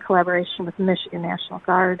in collaboration with the Michigan National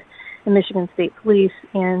Guard and Michigan State Police,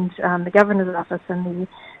 and the governor's office and the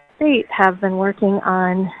state have been working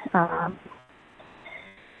on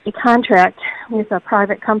a contract with a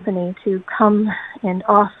private company to come and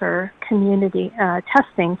offer community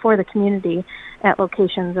testing for the community at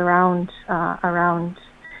locations around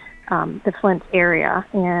the Flint area.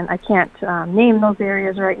 And I can't name those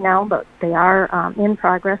areas right now, but they are in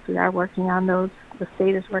progress. We are working on those. The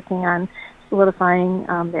state is working on solidifying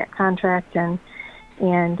that contract, and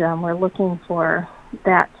we're looking for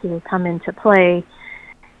that to come into play.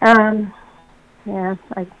 Yeah,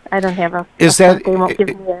 I don't have a... They won't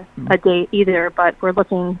give me a date either, but we're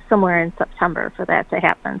looking somewhere in September for that to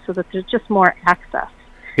happen, so that there's just more access.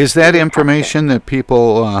 Is that information that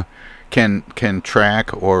people can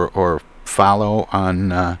track or follow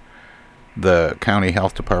on the county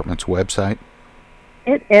health department's website?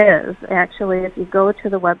 It is, actually. If you go to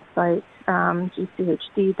the website,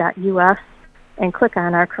 gchd.us, and click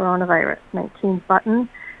on our coronavirus 19 button,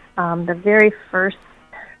 the very first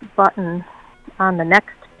button on the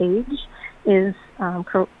next page is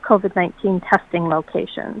COVID-19 testing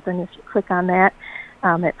locations. And if you click on that,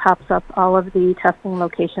 it pops up all of the testing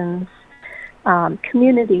locations,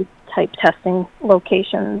 community-type testing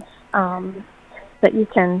locations that you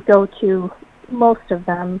can go to, most of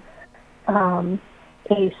them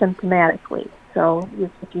asymptomatically. So if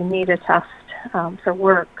you need a test for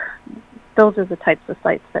work, those are the types of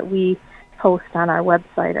sites that we post on our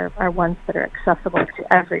website, are ones that are accessible to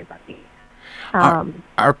everybody.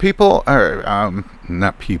 Are people,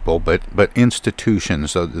 not people, but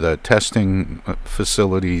institutions, the testing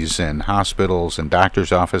facilities and hospitals and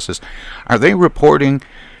doctors' offices, are they reporting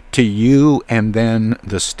to you, and then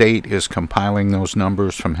the state is compiling those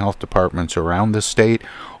numbers from health departments around the state,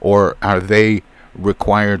 or are they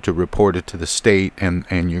required to report it to the state,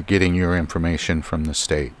 and you're getting your information from the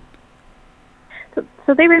state?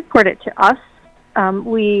 So they report it to us.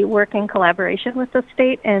 We work in collaboration with the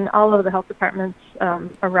state, and all of the health departments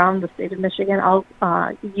around the state of Michigan all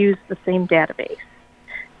use the same database.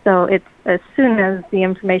 So it's, as soon as the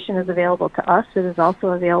information is available to us, it is also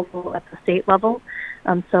available at the state level.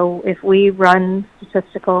 So if we run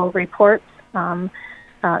statistical reports in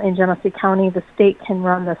Genesee County, the state can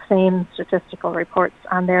run the same statistical reports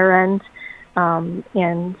on their end,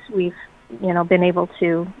 and we've been able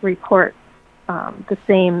to report the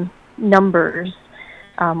same numbers,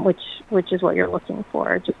 which is what you're looking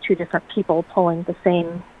for, just two different people pulling the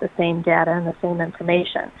same data and the same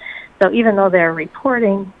information. So even though they're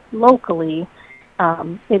reporting locally,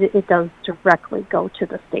 it does directly go to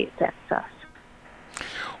the state's access.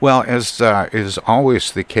 Well, as is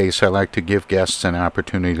always the case, I like to give guests an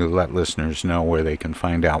opportunity to let listeners know where they can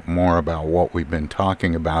find out more about what we've been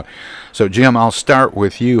talking about. So, Jim, I'll start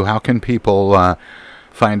with you. How can people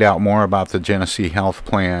find out more about the Genesee Health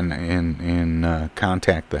Plan and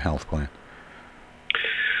contact the health plan?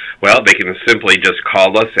 Well, they can simply just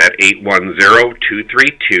call us at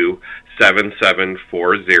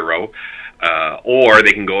 810-232-7740. Or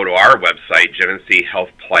they can go to our website,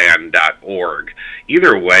 GeneseeHealthPlan.org.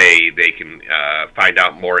 Either way, they can find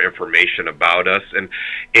out more information about us. And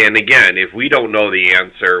again, if we don't know the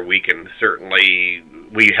answer, we can certainly,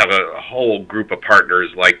 we have a whole group of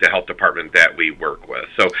partners like the health department that we work with.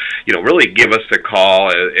 So, really give us a call,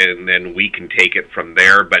 and then we can take it from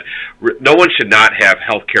there. But no one should not have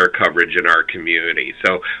health care coverage in our community.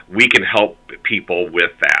 So we can help people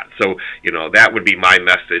with that. So, that would be my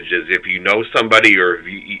message, is if you know somebody, or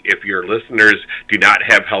if your listeners do not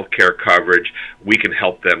have health care coverage, we can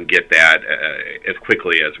help them get that as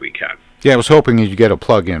quickly as we can. Yeah, I was hoping you'd get a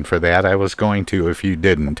plug-in for that. I was going to if you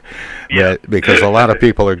didn't, Yeah. because a lot of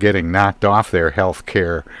people are getting knocked off their health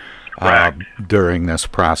care during this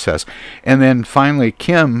process. And then finally,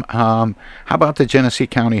 Kim, how about the Genesee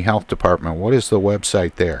County Health Department? What is the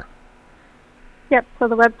website there? Yep, so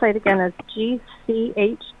the website again is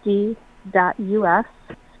gchd.us,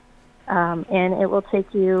 and it will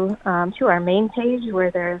take you to our main page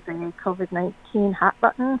where there's a COVID-19 hot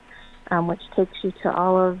button, which takes you to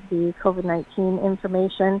all of the COVID-19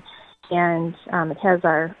 information, and it has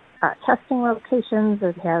our testing locations.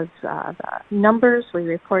 It has the numbers.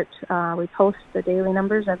 We post the daily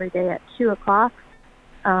numbers every day at 2 o'clock.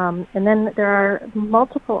 And then there are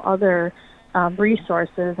multiple other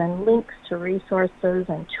resources and links to resources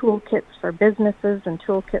and toolkits for businesses and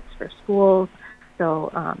toolkits for schools.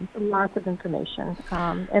 So lots of information.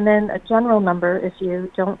 And then a general number if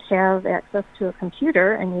you don't have access to a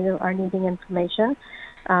computer and you are needing information.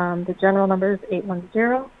 The general number is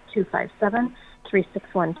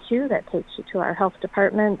 810-257-3612. That takes you to our health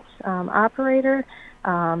department operator.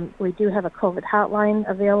 We do have a COVID hotline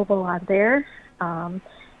available on there.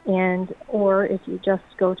 Or if you just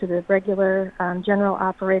go to the regular general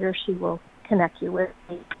operator, she will connect you with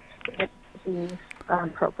the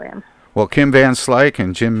program. Well, Kim VanSlyke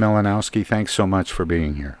and Jim Milanowski, thanks so much for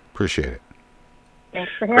being here. Appreciate it.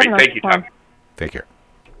 Thanks for having us. Thank you, Tom. Take care.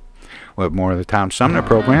 We'll have more of the Tom Sumner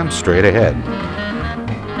program straight ahead.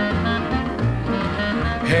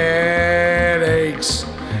 Headaches,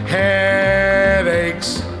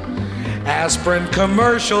 headaches. Aspirin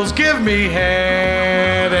commercials give me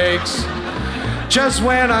headaches. Just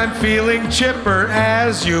when I'm feeling chipper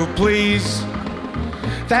as you please.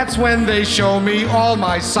 That's when they show me all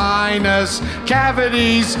my sinus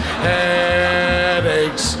cavities.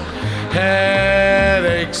 Headaches,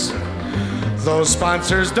 headaches. Those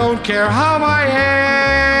sponsors don't care how my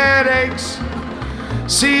head aches.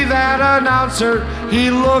 See that announcer, he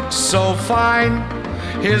looks so fine.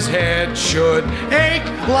 His head should ache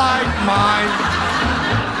like mine.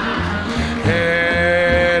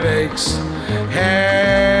 Headaches,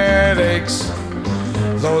 headaches.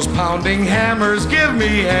 Those pounding hammers give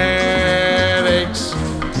me headaches.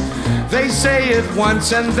 They say it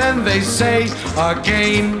once and then they say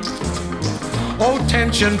again. Oh,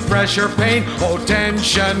 tension, pressure, pain. Oh,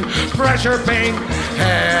 tension, pressure, pain.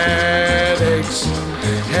 Headaches,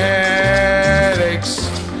 headaches.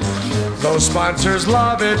 Those sponsors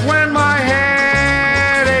love it when my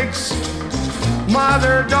head aches.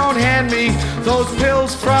 Mother, don't hand me those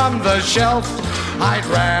pills from the shelf. I'd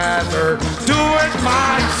rather do it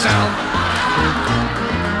myself.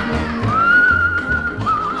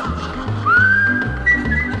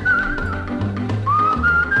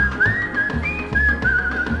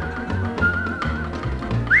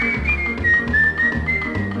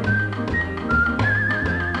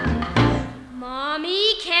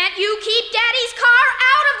 Mommy, can't you keep Daddy's car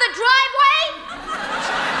out of the driveway?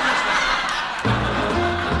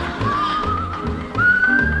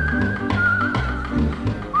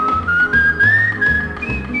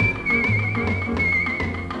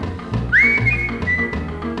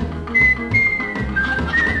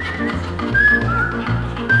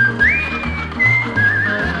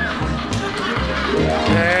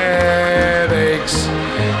 Headaches,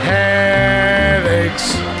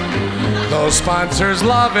 headaches. Those sponsors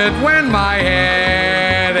love it when my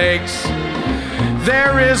head aches.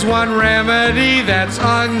 There is one remedy that's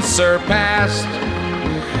unsurpassed,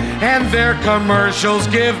 and their commercials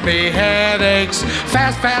give me headaches.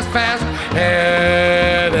 Fast, fast, fast.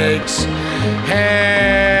 Headaches,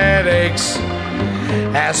 headaches.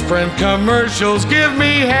 Aspirin commercials give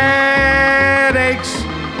me headaches.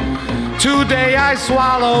 Today I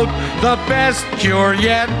swallowed the best cure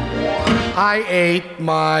yet. I ate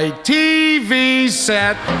my TV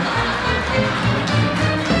set.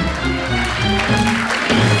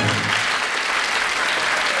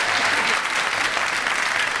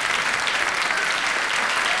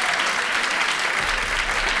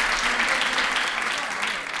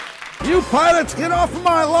 You pilots, get off of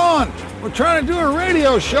my lawn. We're trying to do a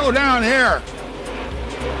radio show down here.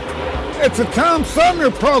 It's a Tom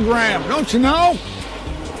Sumner program, don't you know?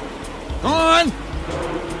 Go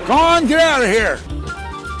on, get out of here.